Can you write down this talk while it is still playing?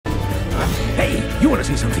Hey, you want to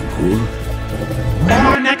see something cool?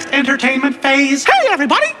 Our next entertainment phase. Hey,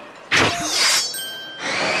 everybody!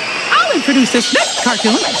 I'll introduce this next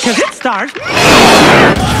cartoon because it stars.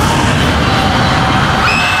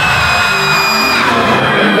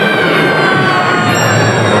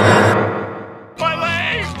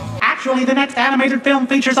 Actually, the next animated film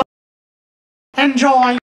features a...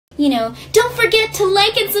 Enjoy! You know, don't forget to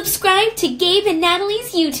like and subscribe to Gabe and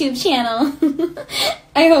Natalie's YouTube channel.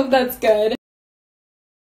 I hope that's good.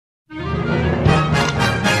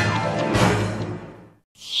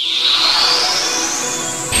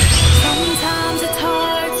 Sometimes it's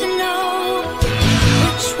hard to know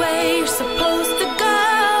which way you're supposed to go,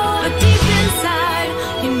 but deep inside,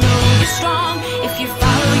 you know you're strong. If you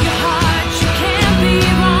follow your heart, you can't be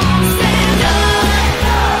wrong. Stand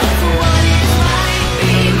up for what is right.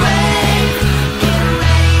 Be brave. Get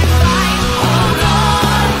ready to fight. Hold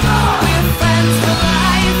on. We're friends for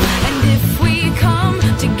life. And if we come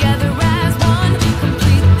together as one,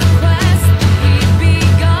 complete the quest we've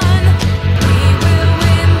begun, we will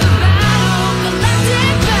win the battle.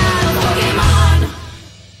 Galactic battle, Pokémon.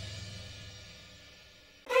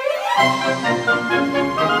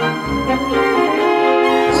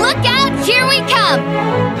 Look out, here we come!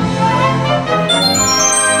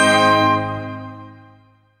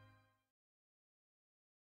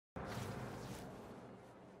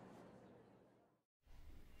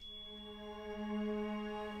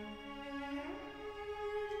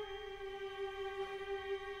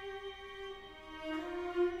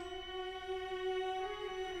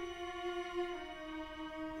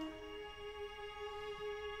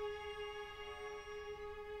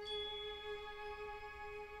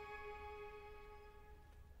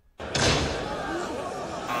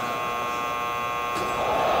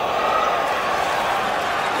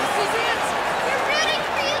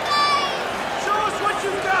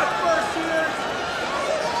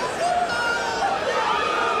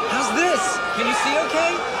 How's this? Can you see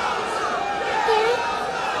okay?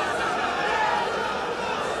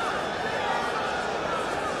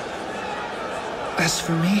 As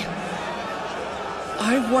for me,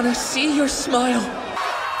 I want to see your smile.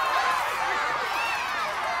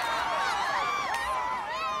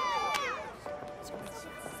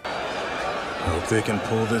 Hope they can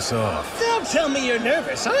pull this off. Don't tell me you're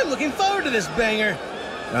nervous. I'm looking forward to this banger.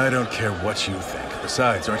 I don't care what you think.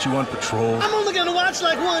 Besides, aren't you on patrol? I'm only gonna watch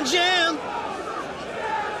like one jam.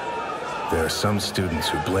 There are some students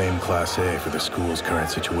who blame Class A for the school's current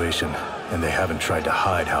situation, and they haven't tried to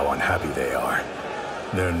hide how unhappy they are.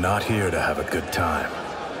 They're not here to have a good time.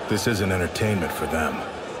 This isn't entertainment for them.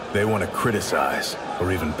 They want to criticize,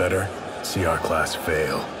 or even better, see our class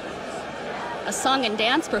fail. A song and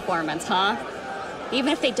dance performance, huh?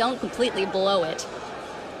 Even if they don't completely blow it.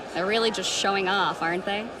 They're really just showing off, aren't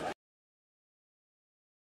they?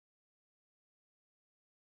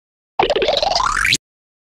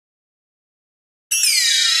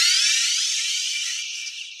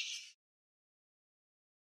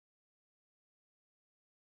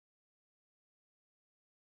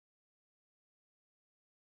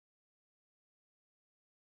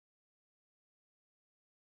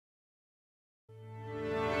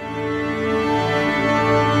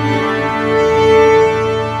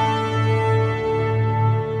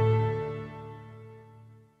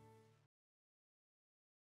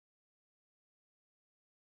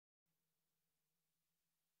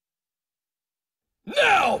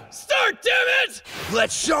 Now! Start, damn it!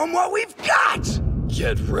 Let's show them what we've got!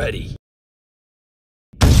 Get ready.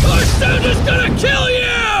 Our sound is gonna kill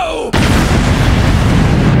you!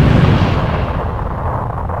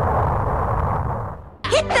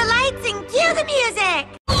 Hit the lights and cue the music!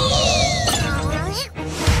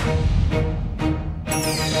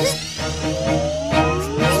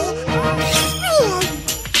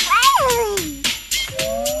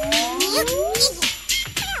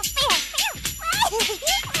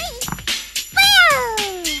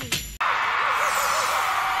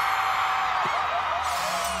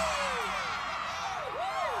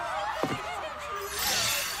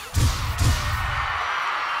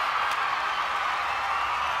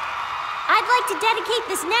 I'd like to dedicate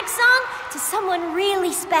this next song to someone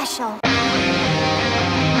really special.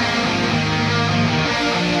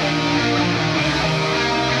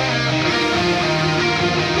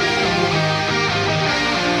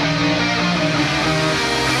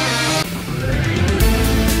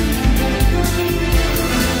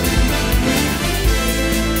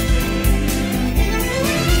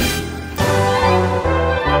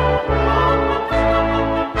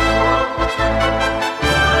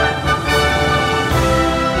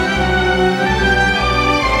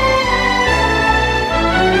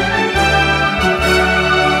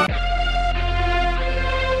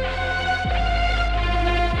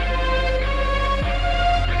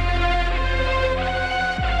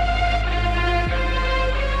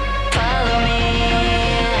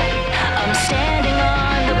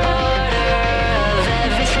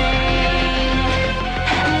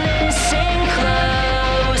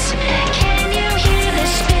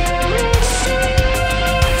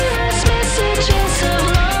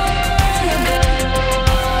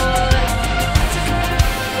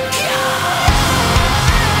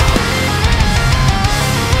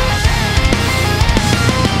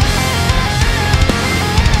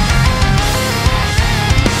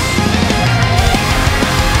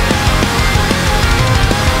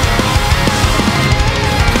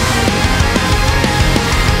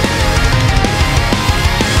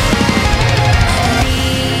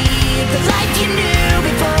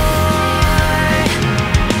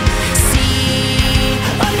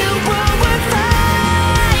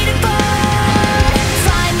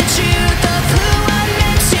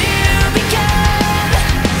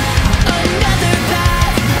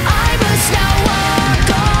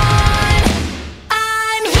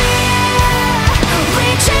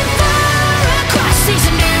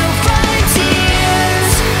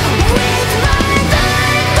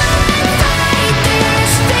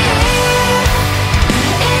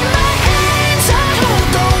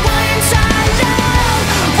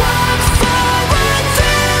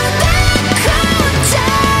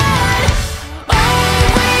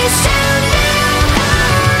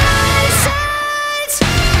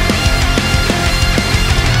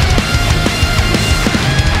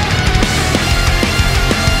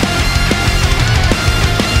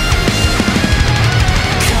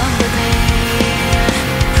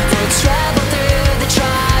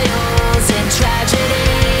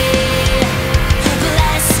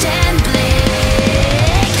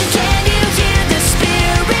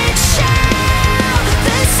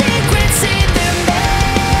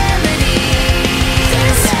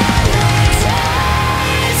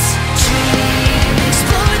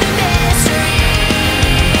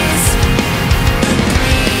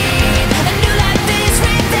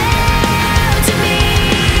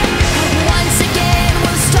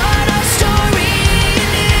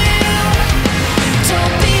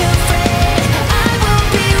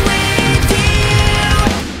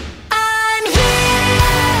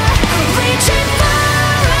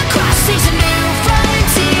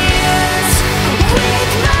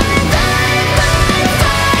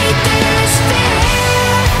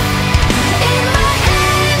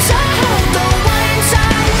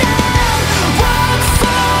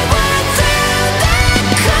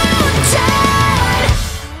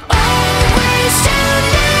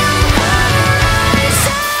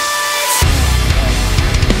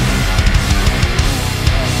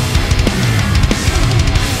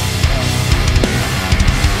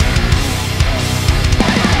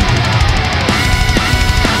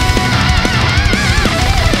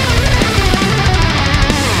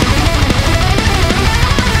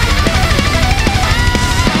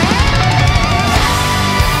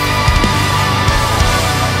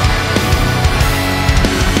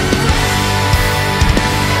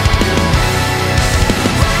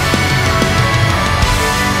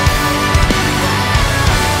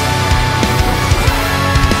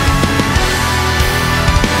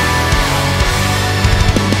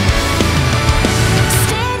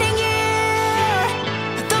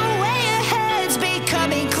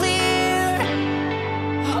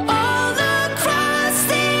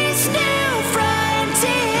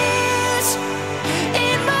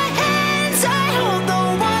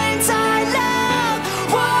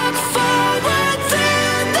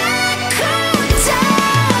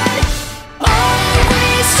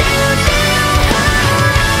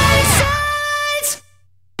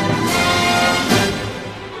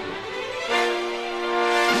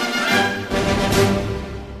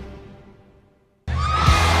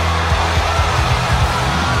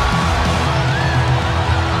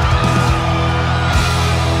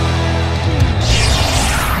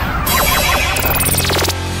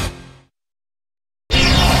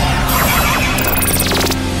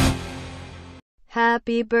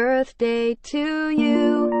 Happy birthday to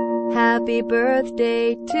you. Happy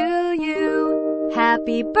birthday to you.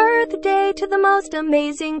 Happy birthday to the most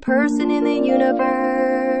amazing person in the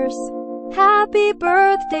universe. Happy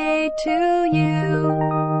birthday to you.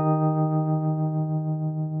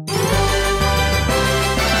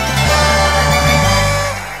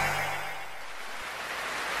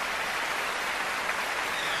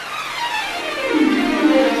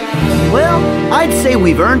 Well, I'd say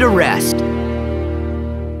we've earned a rest.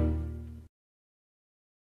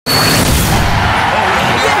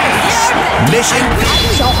 Mission.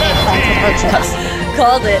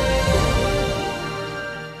 Called it.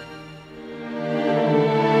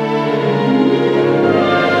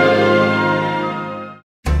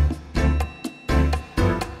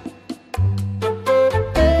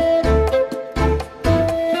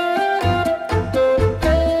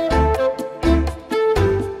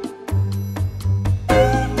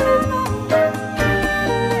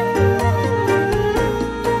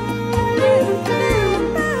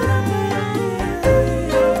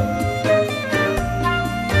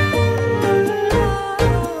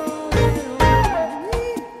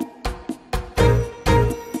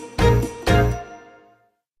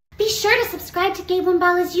 Be sure to subscribe to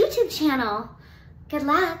GabeNwagbala's YouTube channel. Good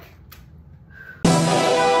luck.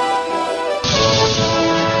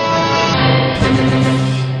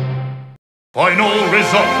 Final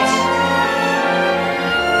results.